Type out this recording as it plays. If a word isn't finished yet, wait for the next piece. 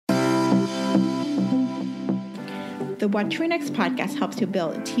The What to Read Next podcast helps you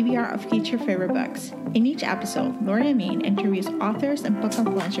build a TBR of each your favorite books. In each episode, Laura and Amin interviews authors and book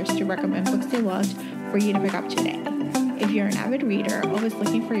influencers to recommend books they loved for you to pick up today. If you're an avid reader, always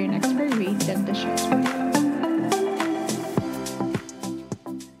looking for your next great read, then the show's for you.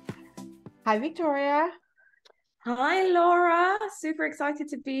 Hi, Victoria. Hi, Laura. Super excited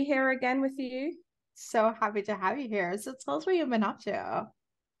to be here again with you. So happy to have you here. So tell us what you've been up to.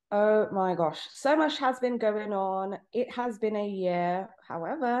 Oh my gosh, so much has been going on. It has been a year.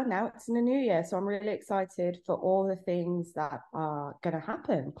 However, now it's in the new year. So I'm really excited for all the things that are going to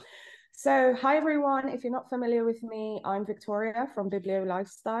happen. So hi, everyone. If you're not familiar with me, I'm Victoria from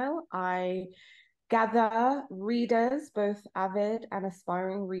Bibliolifestyle. I gather readers, both avid and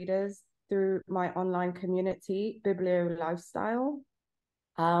aspiring readers, through my online community, Bibliolifestyle.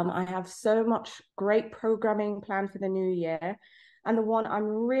 I have so much great programming planned for the new year. And the one I'm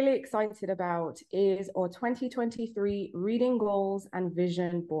really excited about is our 2023 Reading Goals and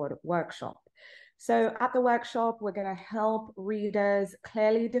Vision Board Workshop. So at the workshop, we're going to help readers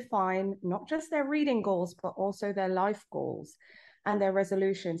clearly define not just their reading goals, but also their life goals and their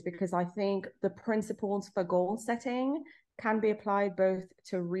resolutions, because I think the principles for goal setting can be applied both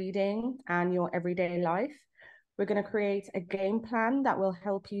to reading and your everyday life. We're going to create a game plan that will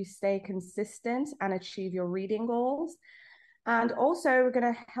help you stay consistent and achieve your reading goals. And also, we're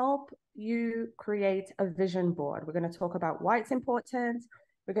going to help you create a vision board. We're going to talk about why it's important.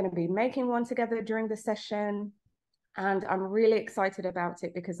 We're going to be making one together during the session. And I'm really excited about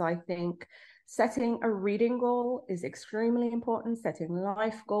it because I think setting a reading goal is extremely important. Setting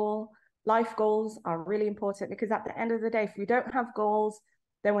life goals are really important, because at the end of the day, if we don't have goals,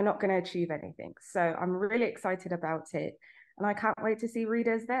 then we're not going to achieve anything. So I'm really excited about it. And I can't wait to see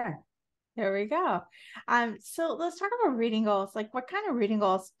readers there. There we go. So let's talk about reading goals. Like, what kind of reading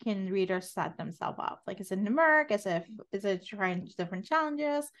goals can readers set themselves up? Like, is it numeric? Is it trying different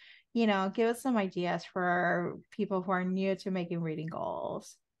challenges? Give us some ideas for people who are new to making reading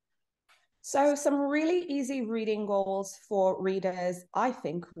goals. So some really easy reading goals for readers, I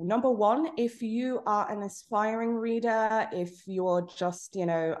think. Number one, if you are an aspiring reader, if you're just,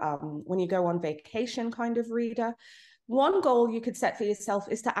 when you go on vacation kind of reader, one goal you could set for yourself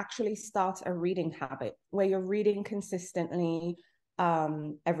is to actually start a reading habit where you're reading consistently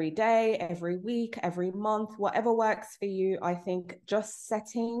every day, every week, every month, whatever works for you. I think just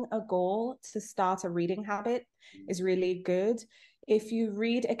setting a goal to start a reading habit is really good. If you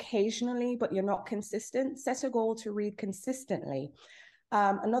read occasionally, but you're not consistent, set a goal to read consistently.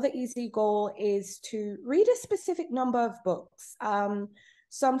 Another easy goal is to read a specific number of books.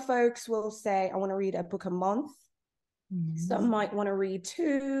 Some folks will say, I want to read a book a month. Mm-hmm. Some might want to read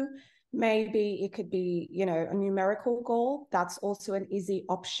 2. Maybe it could be, a numerical goal. That's also an easy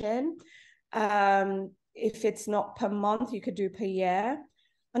option. If it's not per month, you could do per year.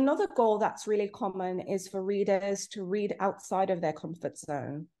 Another goal that's really common is for readers to read outside of their comfort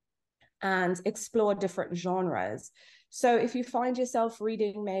zone and explore different genres. So if you find yourself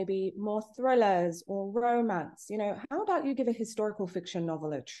reading maybe more thrillers or romance, how about you give a historical fiction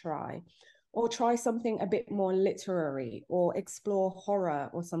novel a try? Or try something a bit more literary, or explore horror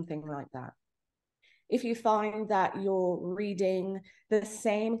or something like that. If you find that you're reading the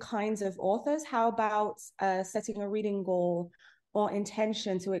same kinds of authors, how about setting a reading goal or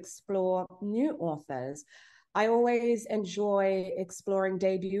intention to explore new authors? I always enjoy exploring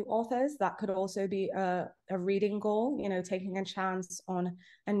debut authors. That could also be a reading goal, taking a chance on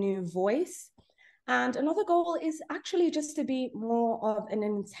a new voice. And another goal is actually just to be more of an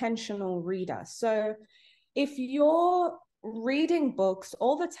intentional reader. So if you're reading books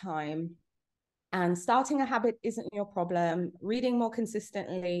all the time and starting a habit isn't your problem, reading more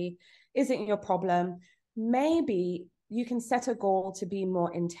consistently isn't your problem, maybe you can set a goal to be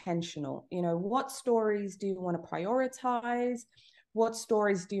more intentional. What stories do you want to prioritize? What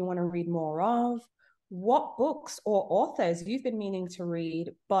stories do you want to read more of? What books or authors you've been meaning to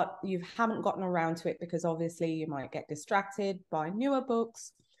read, but you haven't gotten around to it because obviously you might get distracted by newer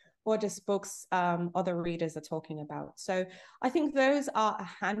books or just books other readers are talking about. So I think those are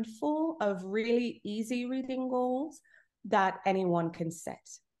a handful of really easy reading goals that anyone can set.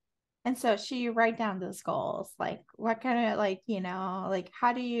 And so should you write down those goals? Like, what kind of,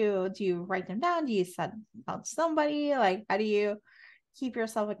 how do you write them down? Do you set out somebody? Like, how do you keep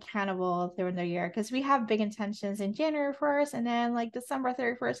yourself accountable during the year? Because we have big intentions in January 1st, and then December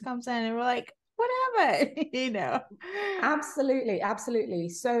 31st comes in and we're like, what happened? Absolutely.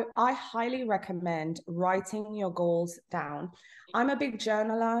 So I highly recommend writing your goals down. I'm a big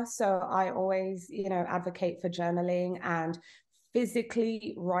journaler, so I always advocate for journaling and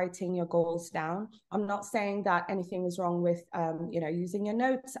physically writing your goals down. I'm not saying that anything is wrong with, using your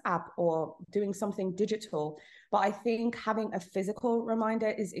notes app or doing something digital, but I think having a physical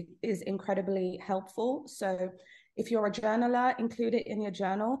reminder is incredibly helpful. So if you're a journaler, include it in your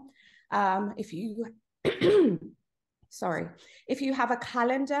journal. If you if you have a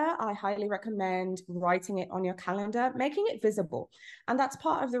calendar, I highly recommend writing it on your calendar, making it visible. And that's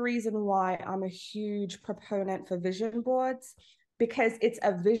part of the reason why I'm a huge proponent for vision boards, because it's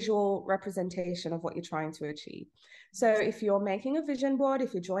a visual representation of what you're trying to achieve. So if you're making a vision board,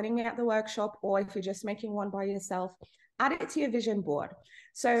 if you're joining me at the workshop, or if you're just making one by yourself, add it to your vision board.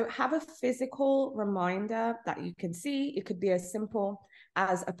 So have a physical reminder that you can see. It could be as simple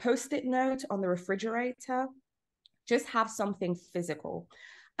as a Post-it note on the refrigerator. Just have something physical.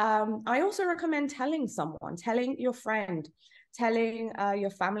 I also recommend telling your friend, telling your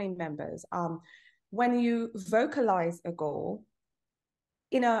family members. When you vocalize a goal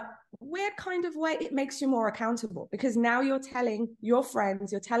in a weird kind of way, it makes you more accountable, because now you're telling your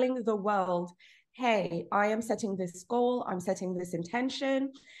friends, you're telling the world, hey, I am setting this goal, I'm setting this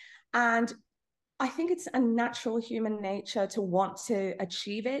intention. And I think it's a natural human nature to want to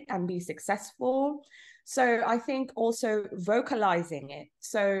achieve it and be successful. So I think also vocalizing it.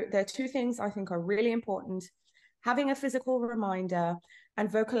 So there are two things I think are really important: having a physical reminder and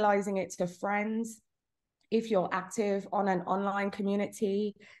vocalizing it to friends. If you're active on an online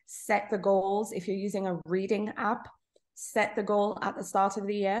community, set the goals. If you're using a reading app, set the goal at the start of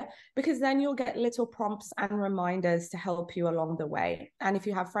the year, because then you'll get little prompts and reminders to help you along the way. And if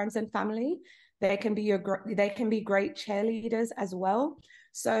you have friends and family, they can be great cheerleaders as well.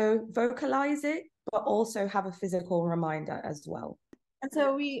 So vocalize it, but also have a physical reminder as well. And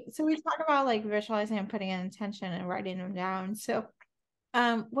so we talk about like visualizing and putting an intention and writing them down. So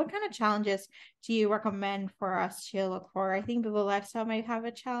what kind of challenges do you recommend for us to look for? I think Bibliolifestyle might have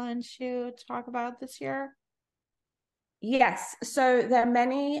a challenge to talk about this year. Yes, so there are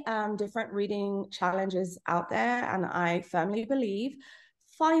many different reading challenges out there, and I firmly believe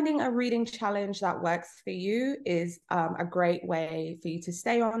finding a reading challenge that works for you is a great way for you to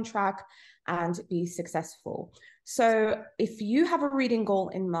stay on track and be successful. So if you have a reading goal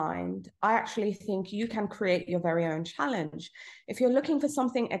in mind, I actually think you can create your very own challenge. If you're looking for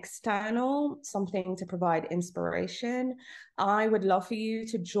something external, something to provide inspiration, I would love for you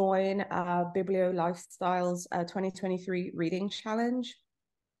to join Bibliolifestyle's 2023 reading challenge.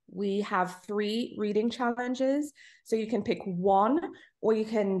 We have 3 reading challenges, so you can pick one or you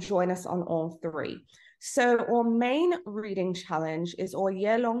can join us on all 3. So our main reading challenge is our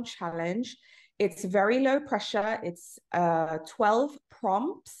year-long challenge. It's very low pressure. It's 12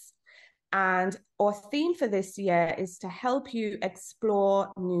 prompts. And our theme for this year is to help you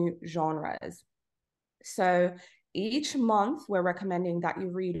explore new genres. So each month, we're recommending that you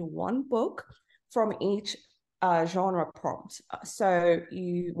read one book from each genre prompt. So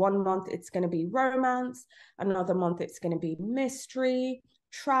one month it's going to be romance, another month it's going to be mystery,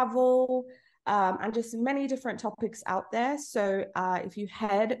 travel, and just many different topics out there. So if you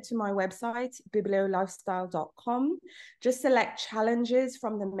head to my website, bibliolifestyle.com, just select challenges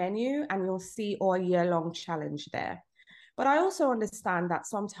from the menu and you'll see our year-long challenge there. But I also understand that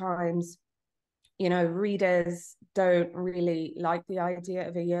sometimes readers don't really like the idea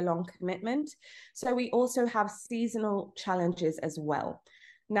of a year-long commitment. So we also have seasonal challenges as well.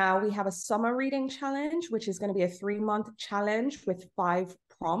 Now we have a summer reading challenge, which is going to be a 3-month challenge with 5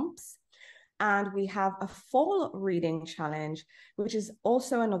 prompts. And we have a fall reading challenge, which is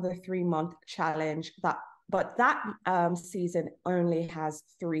also another 3-month challenge, but that season only has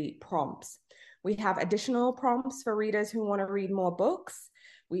 3 prompts. We have additional prompts for readers who want to read more books.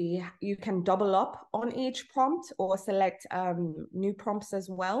 You can double up on each prompt or select new prompts as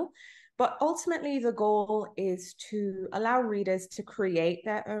well. But ultimately, the goal is to allow readers to create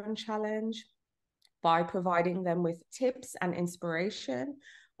their own challenge by providing them with tips and inspiration,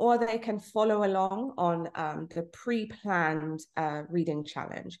 or they can follow along on the pre-planned reading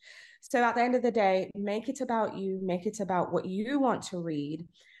challenge. So at the end of the day, make it about you, make it about what you want to read.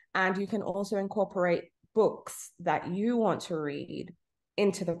 And you can also incorporate books that you want to read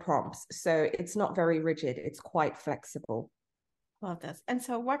into the prompts. So it's not very rigid, it's quite flexible. Love this. And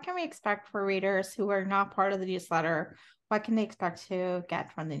so what can we expect for readers who are not part of the newsletter? What can they expect to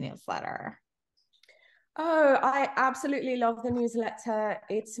get from the newsletter? Oh, I absolutely love the newsletter.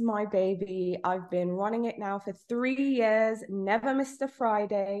 It's my baby. I've been running it now for 3 years, never missed a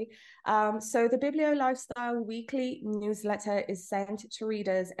Friday. So the Biblio Lifestyle weekly newsletter is sent to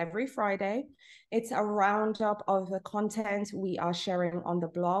readers every Friday. It's a roundup of the content we are sharing on the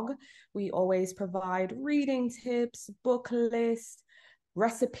blog. We always provide reading tips, book lists,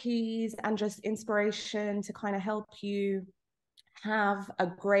 recipes, and just inspiration to kind of help you have a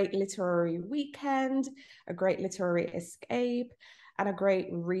great literary weekend, a great literary escape, and a great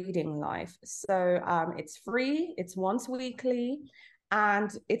reading life. So it's free, it's once weekly,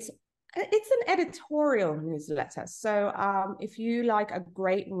 and it's an editorial newsletter. So if you like a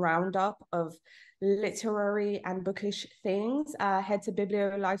great roundup of literary and bookish things, head to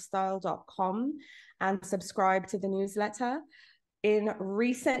bibliolifestyle.com and subscribe to the newsletter. In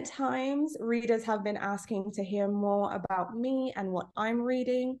recent times, readers have been asking to hear more about me and what I'm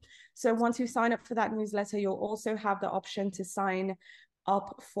reading. So once you sign up for that newsletter, you'll also have the option to sign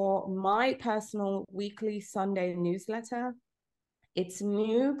up for my personal weekly Sunday newsletter. It's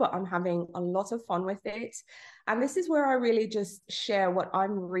new, but I'm having a lot of fun with it. And this is where I really just share what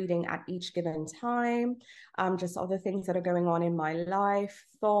I'm reading at each given time, just other things that are going on in my life,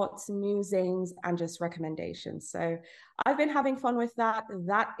 thoughts, musings, and just recommendations. So I've been having fun with that.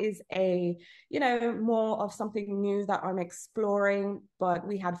 That is more of something new that I'm exploring, but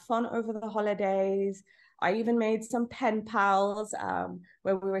we had fun over the holidays. I even made some pen pals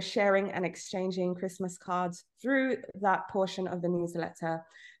where we were sharing and exchanging Christmas cards through that portion of the newsletter.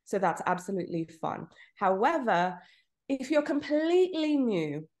 So that's absolutely fun. However, if you're completely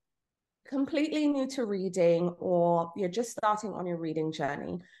new to reading, or you're just starting on your reading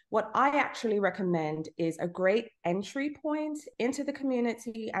journey, what I actually recommend is a great entry point into the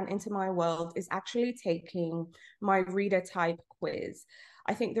community and into my world is actually taking my reader type quiz.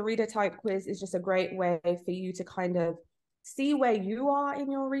 I think the reader type quiz is just a great way for you to kind of see where you are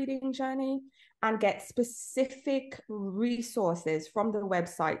in your reading journey and get specific resources from the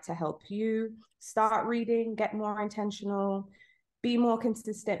website to help you start reading, get more intentional, be more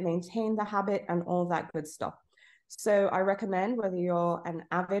consistent, maintain the habit, and all that good stuff. So I recommend, whether you're an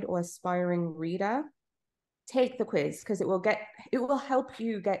avid or aspiring reader, take the quiz because it will help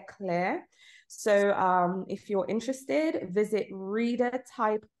you get clear. So if you're interested, visit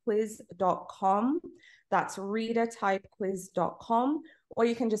readertypequiz.com. That's readertypequiz.com. Or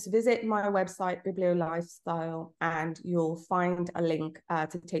you can just visit my website, Bibliolifestyle, and you'll find a link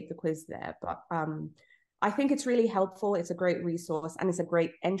to take the quiz there. But I think it's really helpful. It's a great resource and it's a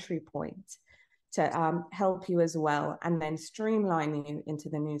great entry point to help you as well, and then streamline you into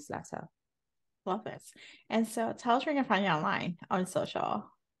the newsletter. Love this. And so tell us where you can find you online on social.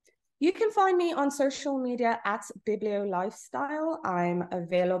 You can find me on social media at Bibliolifestyle. I'm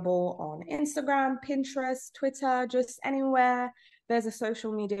available on Instagram, Pinterest, Twitter, just anywhere there's a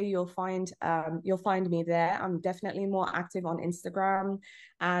social media, you'll find me there. I'm definitely more active on Instagram,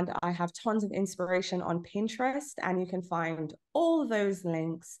 and I have tons of inspiration on Pinterest, and you can find all those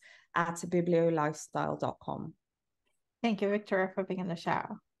links at bibliolifestyle.com. Thank you, Victoria, for being on the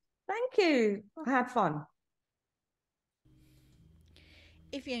show. Thank you. I had fun.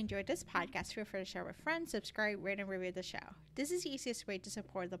 If you enjoyed this podcast, feel free to share with friends, subscribe, rate, and review the show. This is the easiest way to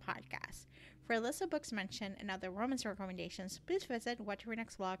support the podcast. For a list of books mentioned and other romance recommendations, please visit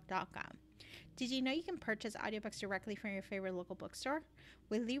whattoreadnextblog.com. Did you know you can purchase audiobooks directly from your favorite local bookstore?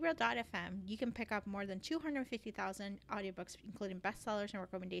 With Libro.fm, you can pick up more than 250,000 audiobooks, including bestsellers and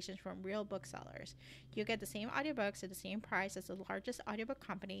recommendations from real booksellers. You'll get the same audiobooks at the same price as the largest audiobook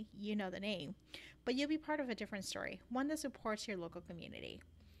company, you know the name, but you'll be part of a different story, one that supports your local community.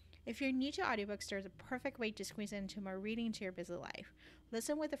 If you're new to audiobooks, there's a perfect way to squeeze into more reading into your busy life.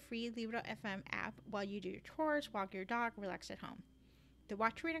 Listen with the free Libro.fm app while you do your chores, walk your dog, relax at home. The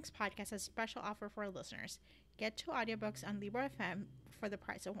What to Read Next podcast has a special offer for our listeners. Get 2 audiobooks on Libro.fm for the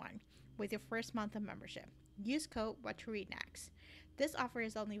price of 1 with your first month of membership. Use code What to Read Next. This offer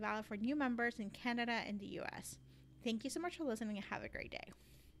is only valid for new members in Canada and the US. Thank you so much for listening and have a great day.